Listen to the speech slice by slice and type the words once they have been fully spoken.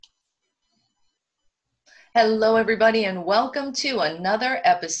Hello, everybody, and welcome to another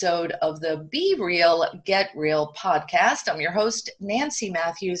episode of the Be Real, Get Real podcast. I'm your host, Nancy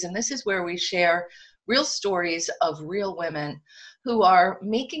Matthews, and this is where we share real stories of real women who are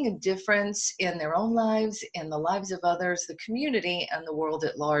making a difference in their own lives, in the lives of others, the community, and the world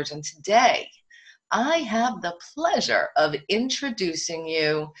at large. And today, I have the pleasure of introducing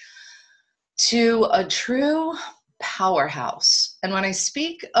you to a true powerhouse. And when I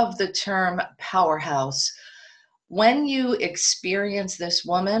speak of the term powerhouse, when you experience this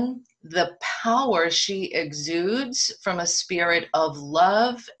woman, the power she exudes from a spirit of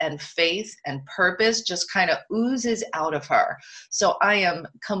love and faith and purpose just kind of oozes out of her. So I am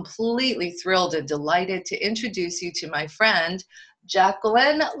completely thrilled and delighted to introduce you to my friend,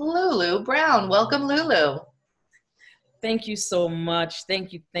 Jacqueline Lulu Brown. Welcome, Lulu. Thank you so much.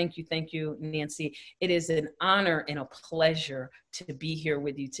 Thank you, Nancy. It is an honor and a pleasure to be here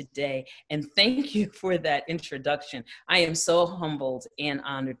with you today. And thank you for that introduction. I am so humbled and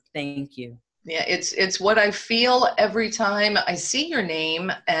honored. Thank you. Yeah, it's what I feel every time I see your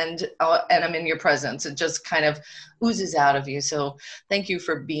name and I'm in your presence. It just kind of oozes out of you. So thank you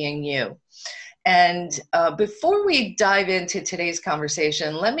for being you. And before we dive into today's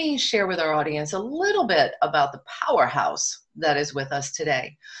conversation, let me share with our audience a little bit about the powerhouse that is with us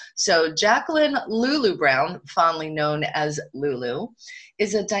today. So Jacqueline Lulu Brown, fondly known as Lulu,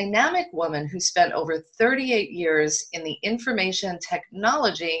 is a dynamic woman who spent over 38 years in the information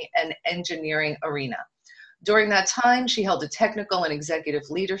technology and engineering arena. During that time, she held a technical and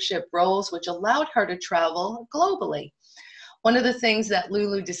executive leadership roles, which allowed her to travel globally. One of the things that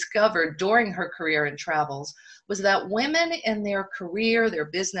Lulu discovered during her career in travels was that women in their career, their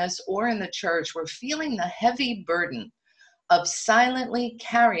business, or in the church were feeling the heavy burden of silently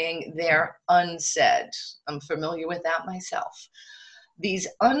carrying their unsaid. I'm familiar with that myself. These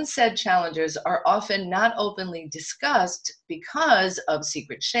unsaid challenges are often not openly discussed because of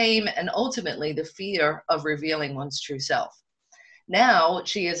secret shame and ultimately the fear of revealing one's true self. Now,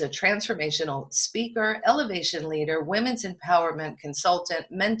 she is a transformational speaker, elevation leader, women's empowerment consultant,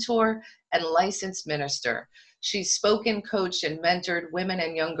 mentor, and licensed minister. She's spoken, coached, and mentored women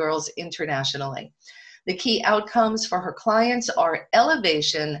and young girls internationally. The key outcomes for her clients are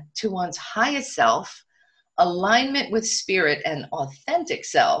elevation to one's highest self, alignment with spirit and authentic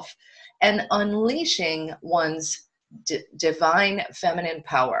self, and unleashing one's divine feminine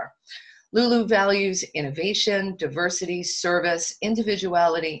power. Lulu values innovation, diversity, service,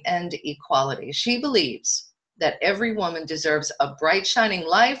 individuality, and equality. She believes that every woman deserves a bright, shining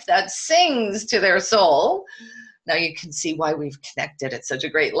life that sings to their soul. Now you can see why we've connected at such a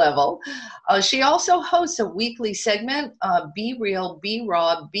great level. She also hosts a weekly segment, Be Real, Be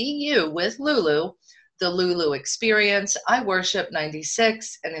Raw, Be You with Lulu, the Lulu Experience. I Worship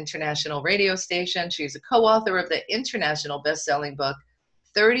 96, an international radio station. She's a co-author of the international best-selling book,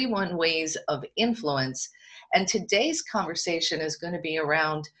 31 Ways of Influence. And today's conversation is going to be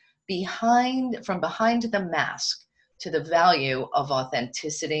around from behind the mask to the value of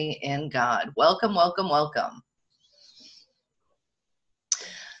authenticity in God. Welcome, welcome, welcome.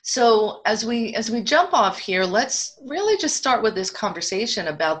 So as we jump off here, let's really just start with this conversation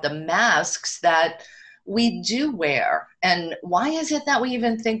about the masks that we do wear. And why is it that we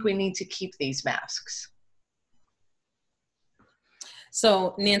even think we need to keep these masks?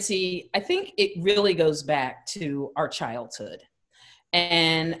 So, Nancy, I think it really goes back to our childhood.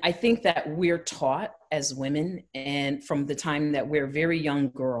 And I think that we're taught as women, and from the time that we're very young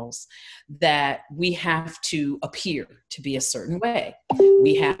girls, that we have to appear to be a certain way.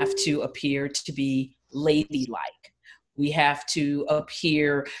 We have to appear to be ladylike. We have to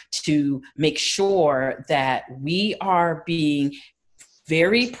appear to make sure that we are being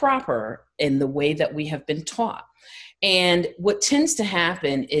very proper in the way that we have been taught. And what tends to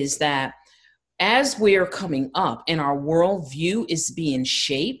happen is that as we're coming up and our worldview is being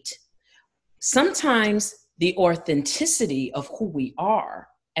shaped, sometimes the authenticity of who we are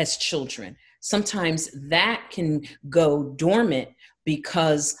as children, sometimes that can go dormant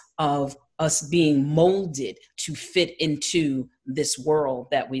because of us being molded to fit into this world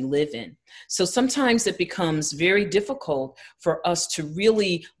that we live in. So sometimes it becomes very difficult for us to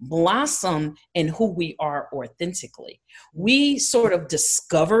really blossom in who we are authentically. We sort of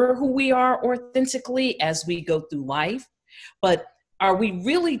discover who we are authentically as we go through life, but are we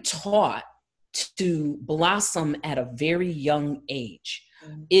really taught to blossom at a very young age?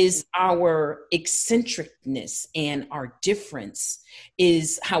 Is our eccentricness and our difference,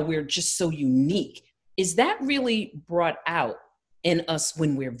 is how we're just so unique, is that really brought out in us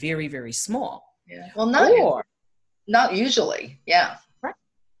when we're very, very small? Yeah. Well, not usually. Yeah. Right.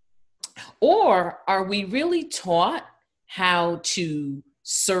 Or are we really taught how to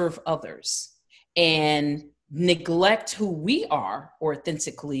serve others and neglect who we are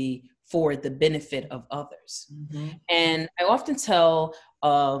authentically for the benefit of others? Mm-hmm. And I often tell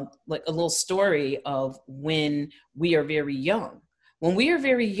like a little story of when we are very young. When we are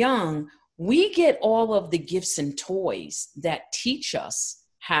very young, we get all of the gifts and toys that teach us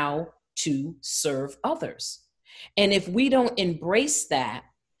how to serve others. And if we don't embrace that,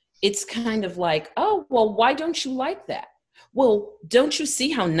 it's kind of like, oh, well, why don't you like that? Well, don't you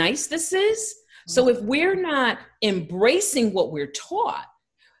see how nice this is? So if we're not embracing what we're taught,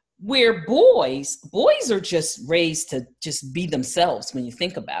 we're boys are just raised to just be themselves when you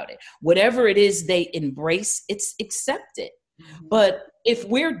think about it. Whatever it is they embrace, it's accepted. Mm-hmm. But if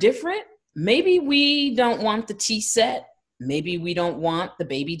we're different, maybe we don't want the tea set. Maybe we don't want the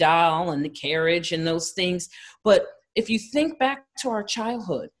baby doll and the carriage and those things. But if you think back to our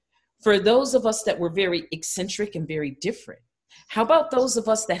childhood, for those of us that were very eccentric and very different, how about those of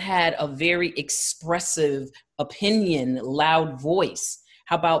us that had a very expressive opinion, loud voice?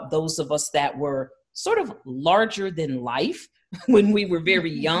 How about those of us that were sort of larger than life when we were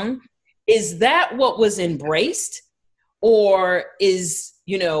very young? Is that what was embraced? Or is,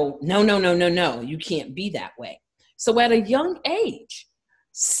 no, you can't be that way. So at a young age,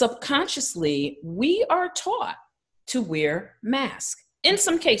 subconsciously, we are taught to wear masks in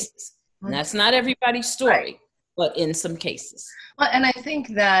some cases. And that's not everybody's story, right, but in some cases. Well, and I think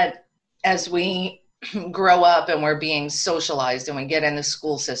that as we grow up and we're being socialized and we get in the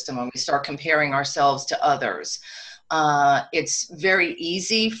school system and we start comparing ourselves to others, it's very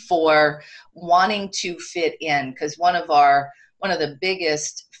easy for wanting to fit in, because one of the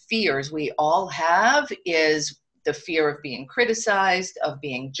biggest fears we all have is the fear of being criticized, of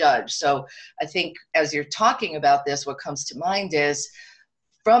being judged. So I think as you're talking about this, what comes to mind is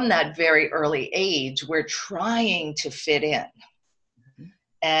from that very early age, we're trying to fit in.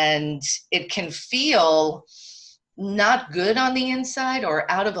 And it can feel not good on the inside or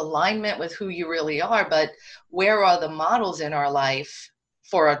out of alignment with who you really are, but where are the models in our life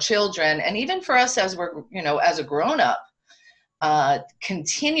for our children, and even for us as we're, as a grown-up,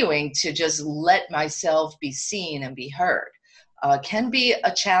 continuing to just let myself be seen and be heard, can be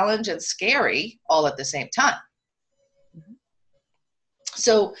a challenge and scary all at the same time.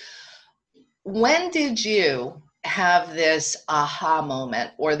 So when did you have this aha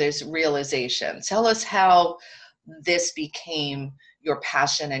moment or this realization? Tell us how this became your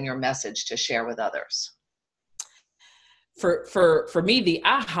passion and your message to share with others. For me, the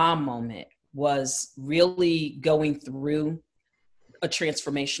aha moment was really going through a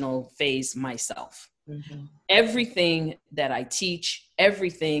transformational phase myself. Mm-hmm. Everything that I teach,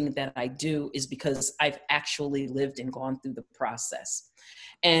 everything that I do is because I've actually lived and gone through the process.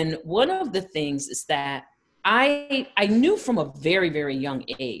 And one of the things is that I knew from a very, very young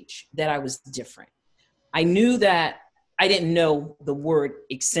age that I was different. I knew that I didn't know the word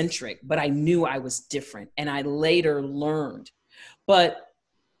eccentric, but I knew I was different. And I later learned. But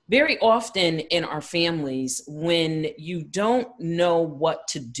very often in our families, when you don't know what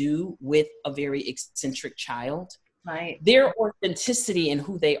to do with a very eccentric child, right, their authenticity and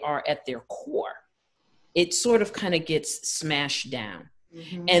who they are at their core, it sort of kind of gets smashed down.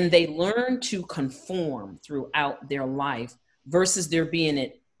 Mm-hmm. And they learn to conform throughout their life versus there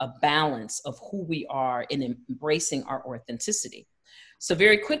being a balance of who we are and embracing our authenticity. So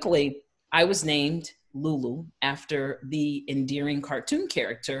very quickly, I was named Lulu after the endearing cartoon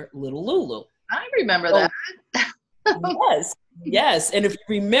character, Little Lulu. I remember that. Yes. And if you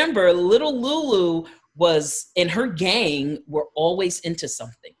remember, Little Lulu and her gang were always into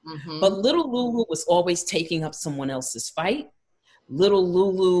something. Mm-hmm. But Little Lulu was always taking up someone else's fight. Little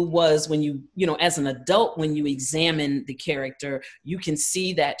Lulu was, when you as an adult, when you examine the character, you can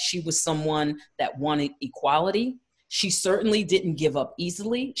see that she was someone that wanted equality. She certainly didn't give up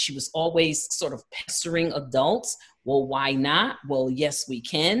easily. She was always sort of pestering adults. Well, why not? Well, yes, we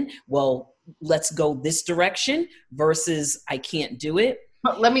can. Well, let's go this direction versus I can't do it.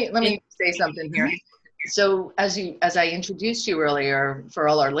 Let me say something here. So as I introduced you earlier, for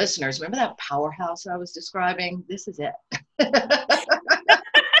all our listeners, remember that powerhouse I was describing? This is it.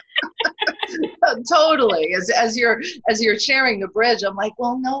 Totally. As you're sharing the bridge, I'm like,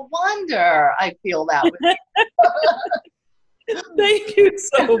 well, no wonder I feel that way. Thank you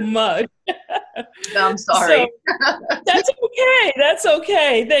so much. I'm sorry. That's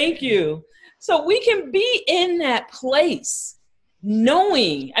okay. Thank you. So we can be in that place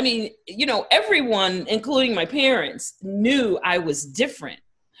knowing, everyone, including my parents, knew I was different,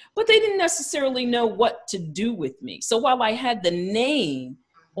 but they didn't necessarily know what to do with me. So while I had the name,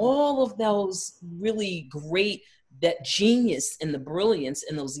 all of those really great, that genius and the brilliance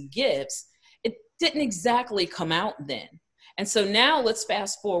and those gifts, it didn't exactly come out then. And so now let's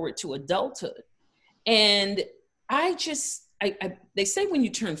fast forward to adulthood. And they say when you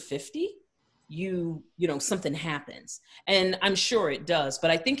turn 50, something happens. And I'm sure it does,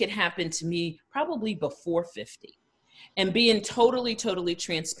 but I think it happened to me probably before 50. And being totally, totally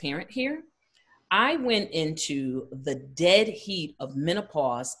transparent here, I went into the dead heat of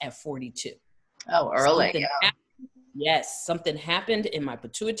menopause at 42. Oh, early. Something Yeah. Yes, something happened in my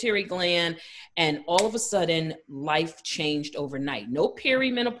pituitary gland, and all of a sudden, life changed overnight. No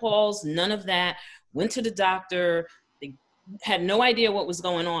perimenopause, none of that. Went to the doctor. They had no idea what was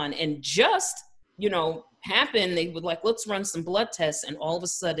going on, and just happened. They would like, let's run some blood tests, and all of a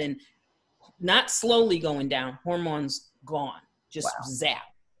sudden, not slowly going down, hormones gone, just Wow. zap.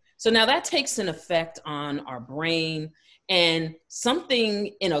 So now that takes an effect on our brain, and something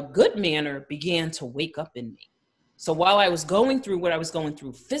in a good manner began to wake up in me. So while I was going through what I was going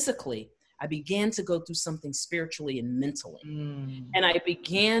through physically, I began to go through something spiritually and mentally. And I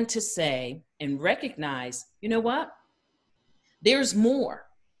began to say and recognize, you know what? There's more.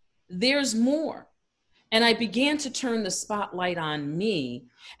 There's more. And I began to turn the spotlight on me,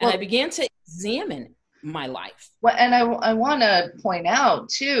 and I began to examine my life. Well, and I want to point out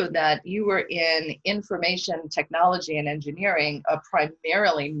too that you were in information technology and engineering, a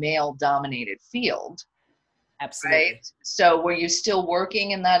primarily male-dominated field. Absolutely. Right. So were you still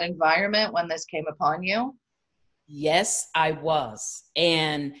working in that environment when this came upon you? Yes, I was.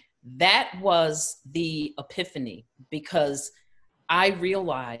 And that was the epiphany, because I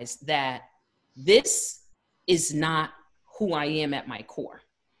realized that this is not who I am at my core.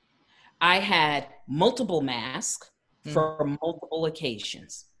 I had multiple masks for multiple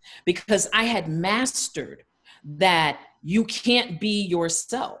occasions, because I had mastered that you can't be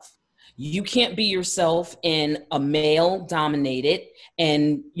yourself. You can't be yourself in a male dominated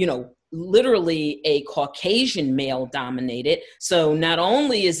and, literally a Caucasian male dominated. So not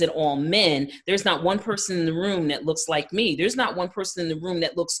only is it all men, there's not one person in the room that looks like me. There's not one person in the room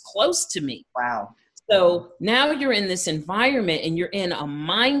that looks close to me. Wow. So now you're in this environment and you're in a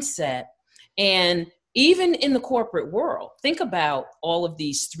mindset. And even in the corporate world, think about all of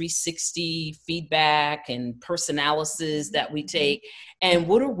these 360 feedback and personalities that we take. And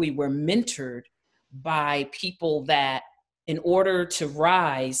what are we? We're mentored by people that in order to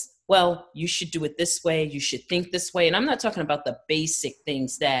rise, well, you should do it this way. You should think this way. And I'm not talking about the basic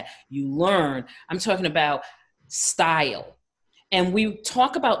things that you learn. I'm talking about style. And we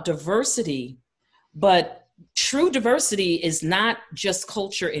talk about diversity, but true diversity is not just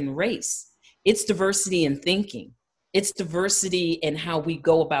culture and race. It's diversity in thinking. It's diversity in how we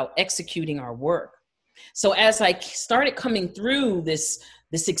go about executing our work. So as I started coming through this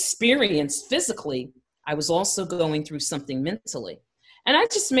experience physically, I was also going through something mentally. And I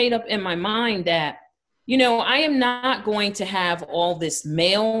just made up in my mind that, I am not going to have all this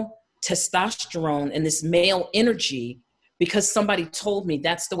male testosterone and this male energy because somebody told me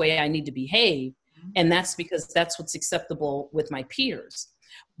that's the way I need to behave. And that's because that's what's acceptable with my peers.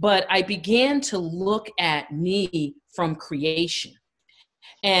 But I began to look at me from creation.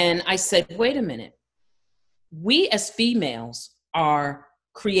 And I said, wait a minute. We as females are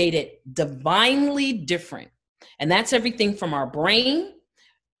created divinely different. And that's everything from our brain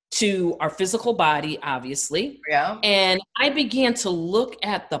to our physical body, obviously. Yeah. And I began to look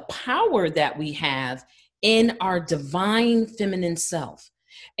at the power that we have in our divine feminine self.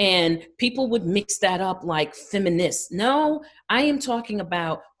 And people would mix that up like feminist. No, I am talking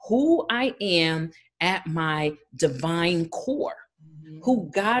about who I am at my divine core,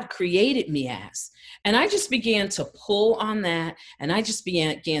 who God created me as. And I just began to pull on that. And I just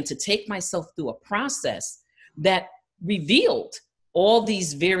began to take myself through a process that revealed all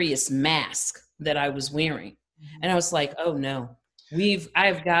these various masks that I was wearing. And I was like, oh no,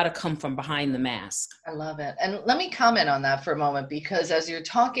 I've got to come from behind the mask. I love it. And let me comment on that for a moment, because as you're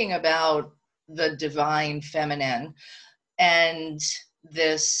talking about the divine feminine and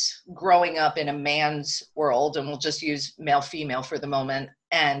this growing up in a man's world, and we'll just use male, female for the moment.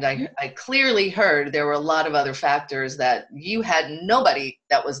 And I clearly heard there were a lot of other factors that you had nobody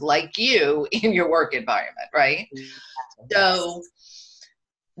that was like you in your work environment, right? So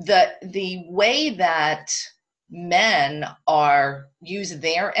the way that men use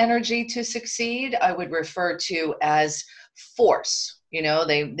their energy to succeed, I would refer to as force.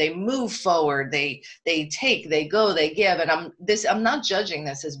 They move forward, they take, they go, they give. And I'm not judging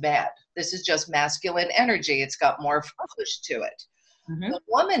this as bad. This is just masculine energy. It's got more push to it. The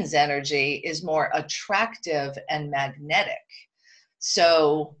woman's energy is more attractive and magnetic.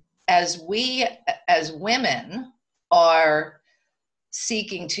 So as women are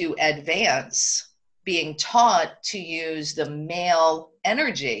seeking to advance, being taught to use the male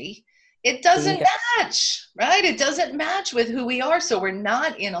energy, it doesn't match, right? It doesn't match with who we are. So we're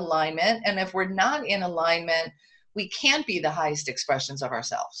not in alignment. And if we're not in alignment, we can't be the highest expressions of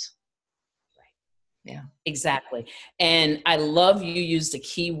ourselves. Yeah, exactly. And I love you used the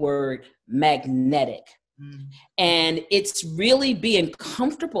key word magnetic. And it's really being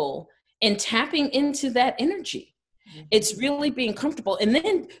comfortable and tapping into that energy. It's really being comfortable and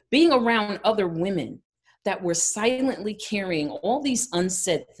then being around other women that were silently carrying all these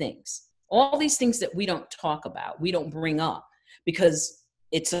unsaid things, all these things that we don't talk about, we don't bring up because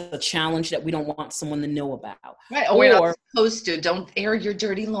it's a challenge that we don't want someone to know about. Right. Or we're not supposed to. Don't air your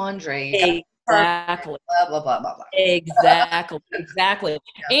dirty laundry. Exactly. Blah, blah, blah, blah, blah. Exactly.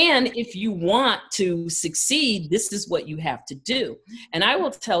 Yeah. And if you want to succeed, this is what you have to do. And I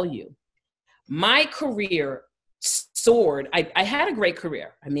will tell you, my career soared. I had a great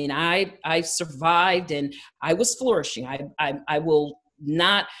career. I mean, I survived and I was flourishing. I will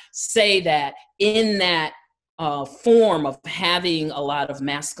not say that in that form of having a lot of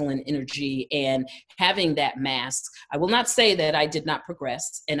masculine energy and having that mask. I will not say that I did not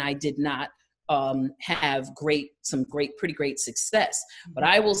progress and I did not have pretty great success. But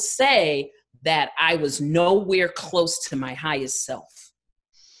I will say that I was nowhere close to my highest self.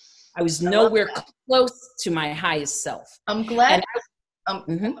 I was nowhere close to my highest self. I'm glad.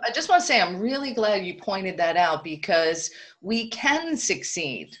 I just want to say, I'm really glad you pointed that out because we can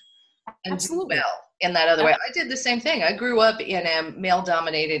succeed and do well in that other way. I did the same thing. I grew up in a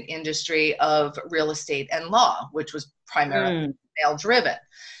male-dominated industry of real estate and law, which was primarily male-driven.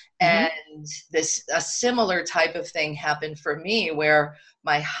 And a similar type of thing happened for me where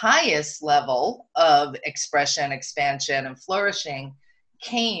my highest level of expression, expansion, and flourishing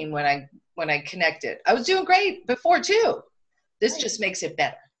came when I connected. I was doing great before too. This just makes it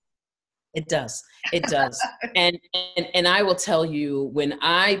better. It does. It does. and I will tell you, when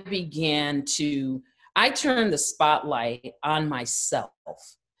I turned the spotlight on myself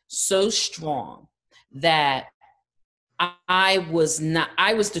so strong that I was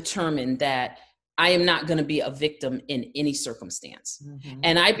determined that I am not going to be a victim in any circumstance.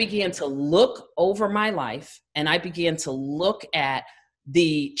 And I began to look over my life and I began to look at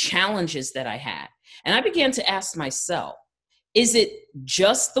the challenges that I had. And I began to ask myself, is it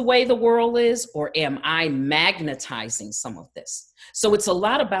just the way the world is, or am I magnetizing some of this? So it's a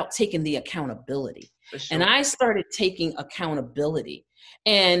lot about taking the accountability. Sure. And I started taking accountability.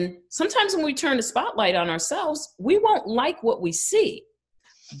 And sometimes when we turn the spotlight on ourselves, we won't like what we see,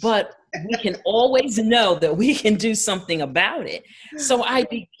 but we can always know that we can do something about it. So I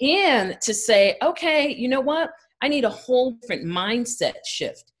began to say, okay, you know what? I need a whole different mindset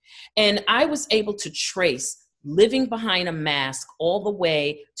shift. And I was able to trace living behind a mask all the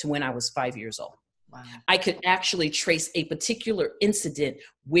way to when I was 5 years old. Wow. I could actually trace a particular incident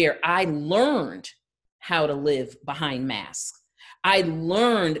where I learned how to live behind masks.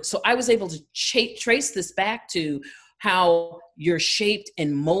 So I was able to trace this back to how you're shaped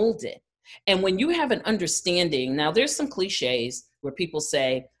and molded. And when you have an understanding, now there's some cliches where people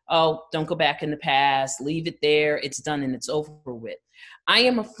say, oh, don't go back in the past, leave it there, it's done and it's over with. I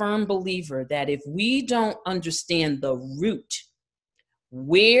am a firm believer that if we don't understand the root,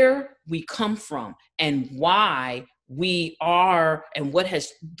 where we come from and why we are and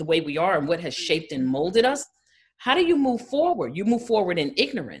the way we are and what has shaped and molded us, how do you move forward? You move forward in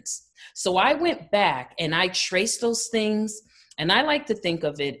ignorance. So I went back and I traced those things, and I like to think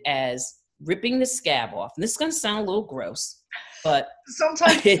of it as ripping the scab off. And this is going to sound a little gross, but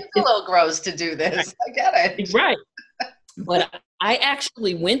sometimes it's a little gross to do this. I get it. Right. But I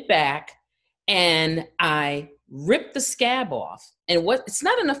actually went back and I ripped the scab off. And it's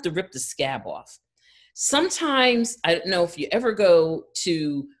not enough to rip the scab off. Sometimes, I don't know if you ever go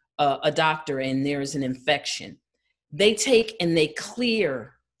to a doctor and there's an infection, they take and they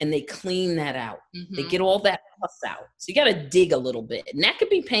clear and they clean that out. Mm-hmm. They get all that pus out. So you got to dig a little bit, and that could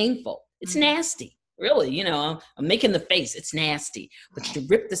be painful. It's nasty. Really, I'm making the face. It's nasty. But you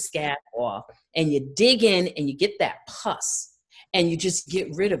rip the scab off and you dig in and you get that pus and you just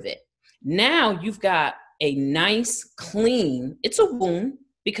get rid of it. Now you've got a nice, clean, it's a wound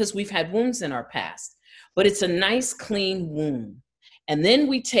because we've had wounds in our past, but it's a nice, clean wound. And then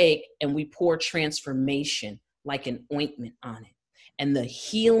we take and we pour transformation like an ointment on it. And the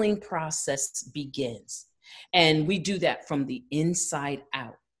healing process begins. And we do that from the inside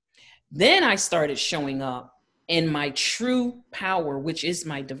out. Then I started showing up in my true power, which is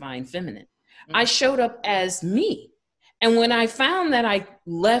my divine feminine. I showed up as me. And when I found that I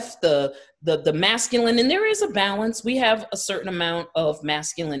left the masculine, and there is a balance, we have a certain amount of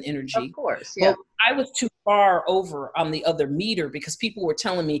masculine Of energy, course. Yeah. but I was too far over on the other meter because people were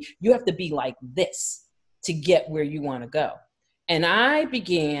telling me, you have to be like this to get where you want to go. And I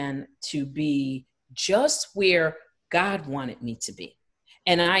began to be just where God wanted me to be.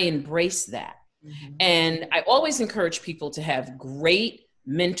 And I embraced that. Mm-hmm. And I always encourage people to have great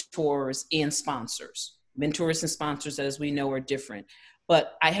mentors and sponsors. Mentors and sponsors, as we know, are different.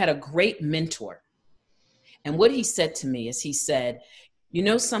 But I had a great mentor. And what he said to me is, he said, you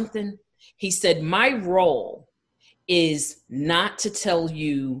know something? He said, my role is not to tell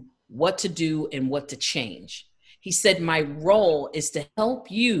you what to do and what to change. He said, my role is to help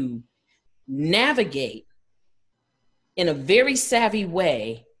you navigate in a very savvy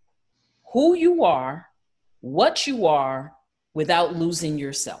way who you are, what you are, without losing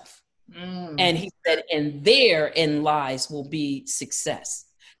yourself. And he said, and therein lies will be success.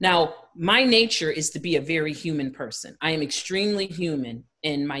 Now, my nature is to be a very human person. I am extremely human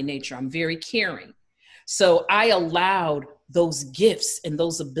in my nature. I'm very caring. So I allowed those gifts and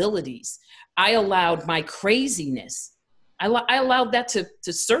those abilities. I allowed my craziness. I allowed that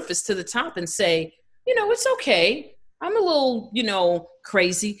to surface to the top and say, you know, it's okay. I'm a little, you know,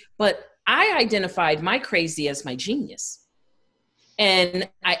 crazy, but I identified my crazy as my genius. And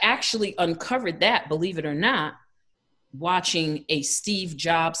I actually uncovered that, believe it or not, watching a Steve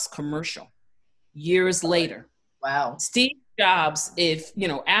Jobs commercial years later. Wow. Steve Jobs, if, you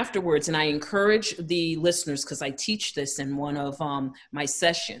know, afterwards, and I encourage the listeners, because I teach this in one of my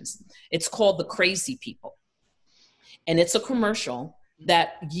sessions, it's called The Crazy People. And it's a commercial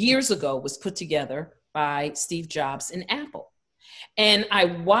that years ago was put together by Steve Jobs and Apple. And I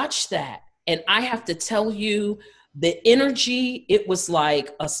watched that, and I have to tell you, the energy, it was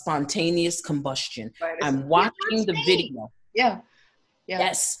like a spontaneous combustion. Right. I'm watching the video. Yeah. Yeah.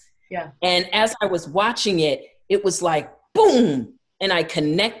 Yes. Yeah. And as I was watching it, it was like, boom, and I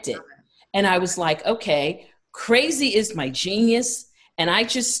connected. And I was like, okay, crazy is my genius. And I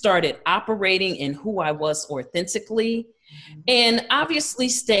just started operating in who I was authentically, and obviously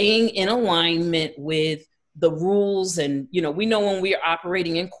staying in alignment with the rules. And, you know, we know when we are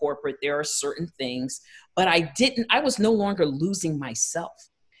operating in corporate, there are certain things, but I was no longer losing myself.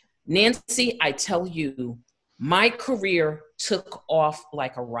 Nancy, I tell you, my career took off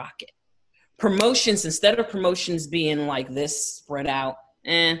like a rocket. Promotions, instead of promotions being like this, spread out,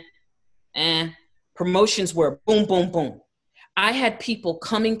 promotions were boom, boom, boom. I had people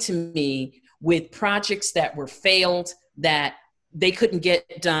coming to me with projects that were failed, that they couldn't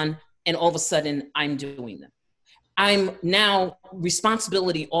get done, and all of a sudden I'm doing them. I'm now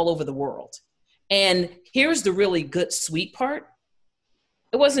responsibility all over the world. And here's the really good, sweet part.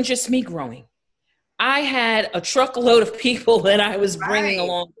 It wasn't just me growing. I had a truckload of people that I was bringing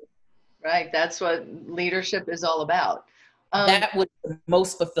along. Right. That's what leadership is all about. That was the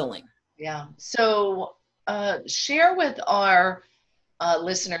most fulfilling. Yeah. So share with our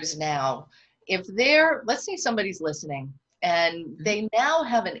listeners now, if let's say somebody's listening and they now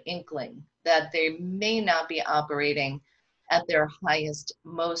have an inkling that they may not be operating at their highest,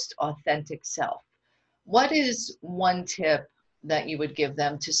 most authentic self. What is one tip that you would give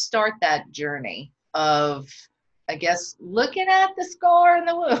them to start that journey of, I guess, looking at the scar and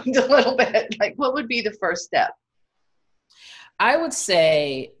the wound a little bit? Like, what would be the first step? I would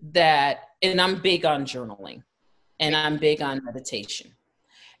say that, and I'm big on journaling, and I'm big on meditation.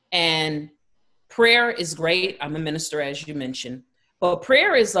 And prayer is great. I'm a minister, as you mentioned, but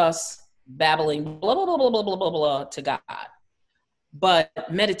prayer is us babbling blah, blah, blah, blah, blah, blah, blah, blah to God. But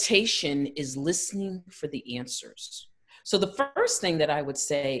meditation is listening for the answers. So the first thing that I would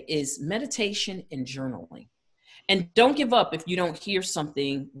say is meditation and journaling. And don't give up if you don't hear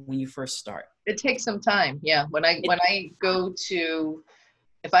something when you first start. It takes some time. Yeah. When I go to,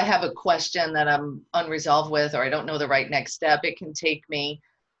 if I have a question that I'm unresolved with, or I don't know the right next step, it can take me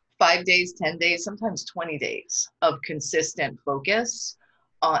 5 days, 10 days, sometimes 20 days of consistent focus.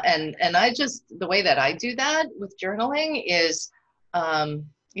 And the way that I do that with journaling is,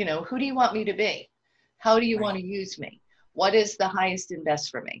 you know, who do you want me to be? How do you want to use me? What is the highest and best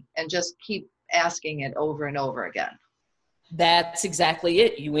for me? And just keep asking it over and over again. That's exactly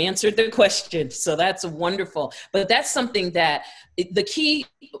it. You answered the question. So that's wonderful. But that's something that the key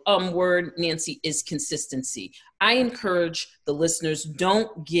word, Nancy, is consistency. I encourage the listeners,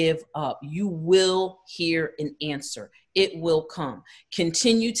 don't give up. You will hear an answer. It will come.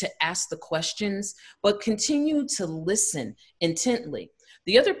 Continue to ask the questions, but continue to listen intently.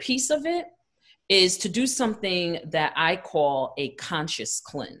 The other piece of it is to do something that I call a conscious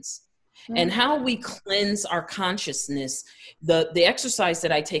cleanse. And how we cleanse our consciousness, the exercise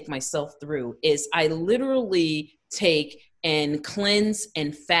that I take myself through is I literally take and cleanse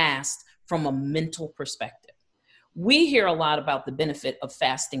and fast from a mental perspective. We hear a lot about the benefit of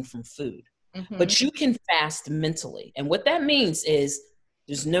fasting from food, but you can fast mentally. And what that means is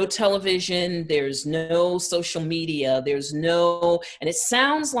there's no television, there's no social media, and it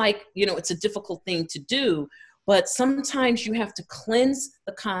sounds like, it's a difficult thing to do, but sometimes you have to cleanse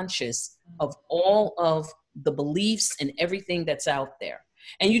the conscious of all of the beliefs and everything that's out there.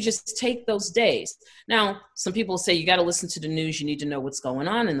 And you just take those days. Now, some people say you got to listen to the news. You need to know what's going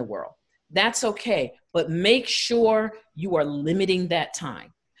on in the world. That's okay. But make sure you are limiting that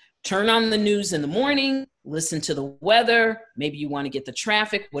time. Turn on the news in the morning, listen to the weather. Maybe you want to get the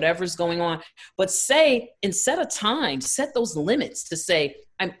traffic, whatever's going on. But set a time, set those limits to say,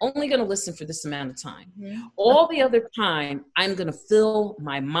 I'm only going to listen for this amount of time. All the other time, I'm going to fill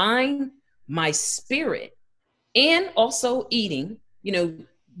my mind, my spirit, and also eating,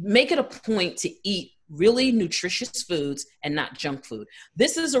 make it a point to eat really nutritious foods and not junk food.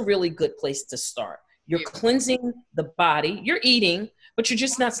 This is a really good place to start. You're cleansing the body, you're eating, but you're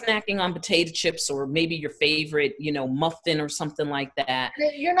just not snacking on potato chips or maybe your favorite, muffin or something like that.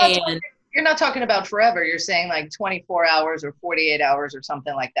 You're not talking about forever. You're saying like 24 hours or 48 hours or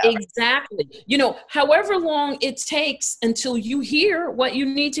something like that. Exactly. Right? However long it takes until you hear what you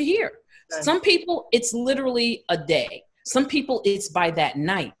need to hear. Some people, it's literally a day. Some people, it's by that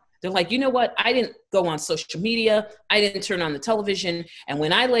night. They're like, you know what? I didn't go on social media. I didn't turn on the television. And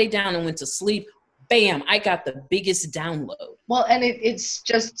when I lay down and went to sleep, bam, I got the biggest download. Well, and it's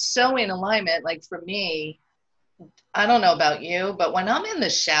just so in alignment. Like for me, I don't know about you, but when I'm in the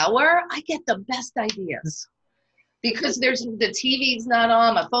shower, I get the best ideas because the TV's not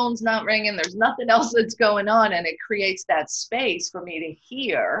on, my phone's not ringing, there's nothing else that's going on. And it creates that space for me to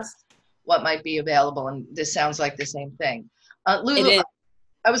hear what might be available. And this sounds like the same thing. Lulu,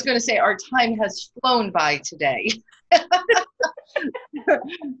 I was going to say our time has flown by today.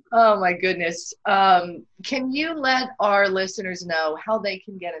 Oh my goodness. Can you let our listeners know how they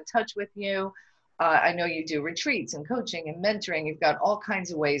can get in touch with you? I know you do retreats and coaching and mentoring. You've got all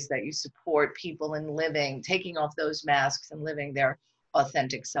kinds of ways that you support people in living, taking off those masks and living their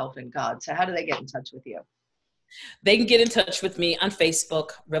authentic self in God. So how do they get in touch with you? They can get in touch with me on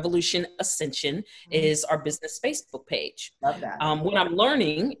Facebook. Revolution Ascension is our business Facebook page. Love that. What I'm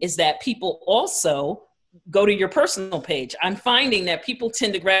learning is that people also go to your personal page. I'm finding that people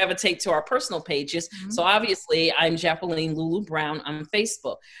tend to gravitate to our personal pages. So obviously I'm Jacqueline Lulu Brown on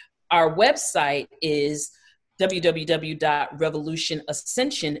Facebook. Our website is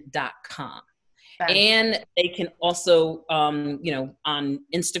www.revolutionascension.com. And they can also, on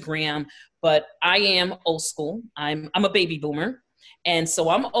Instagram, but I am old school. I'm a baby boomer. And so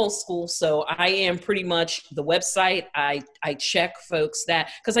I'm old school. So I am pretty much the website. I check folks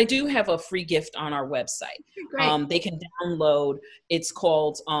because I do have a free gift on our website. They can download. It's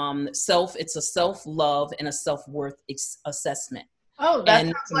called it's a self-love and a self-worth assessment. Oh, that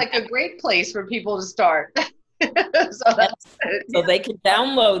sounds like a great place for people to start. So they can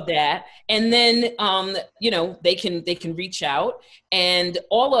download that, and then they can reach out, and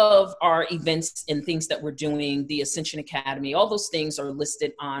all of our events and things that we're doing, the Ascension Academy, all those things are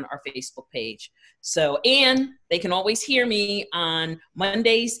listed on our Facebook page. So, and they can always hear me on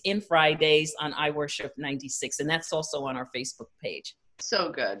Mondays and Fridays on I Worship 96, and that's also on our Facebook page.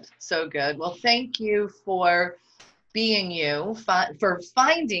 So good. So good. Well, thank you for being you, for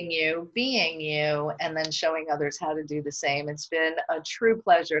finding you, being you, and then showing others how to do the same. It's been a true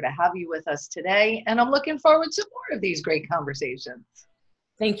pleasure to have you with us today, and I'm looking forward to more of these great conversations.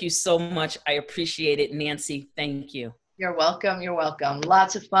 Thank you so much. I appreciate it, Nancy. Thank you. You're welcome. You're welcome.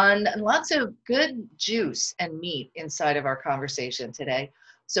 Lots of fun and lots of good juice and meat inside of our conversation today.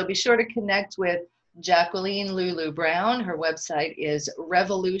 So be sure to connect with Jacqueline Lulu Brown. Her website is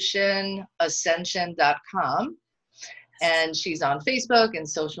revolutionascension.com. And she's on Facebook and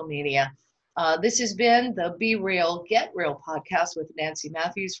social media. This has been the Be Real, Get Real podcast with Nancy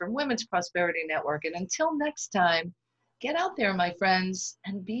Matthews from Women's Prosperity Network. And until next time, get out there, my friends,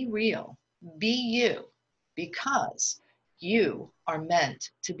 and be real. Be you, because you are meant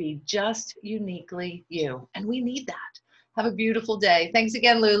to be just uniquely you. And we need that. Have a beautiful day. Thanks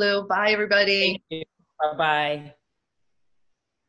again, Lulu. Bye, everybody. Thank you. Bye-bye.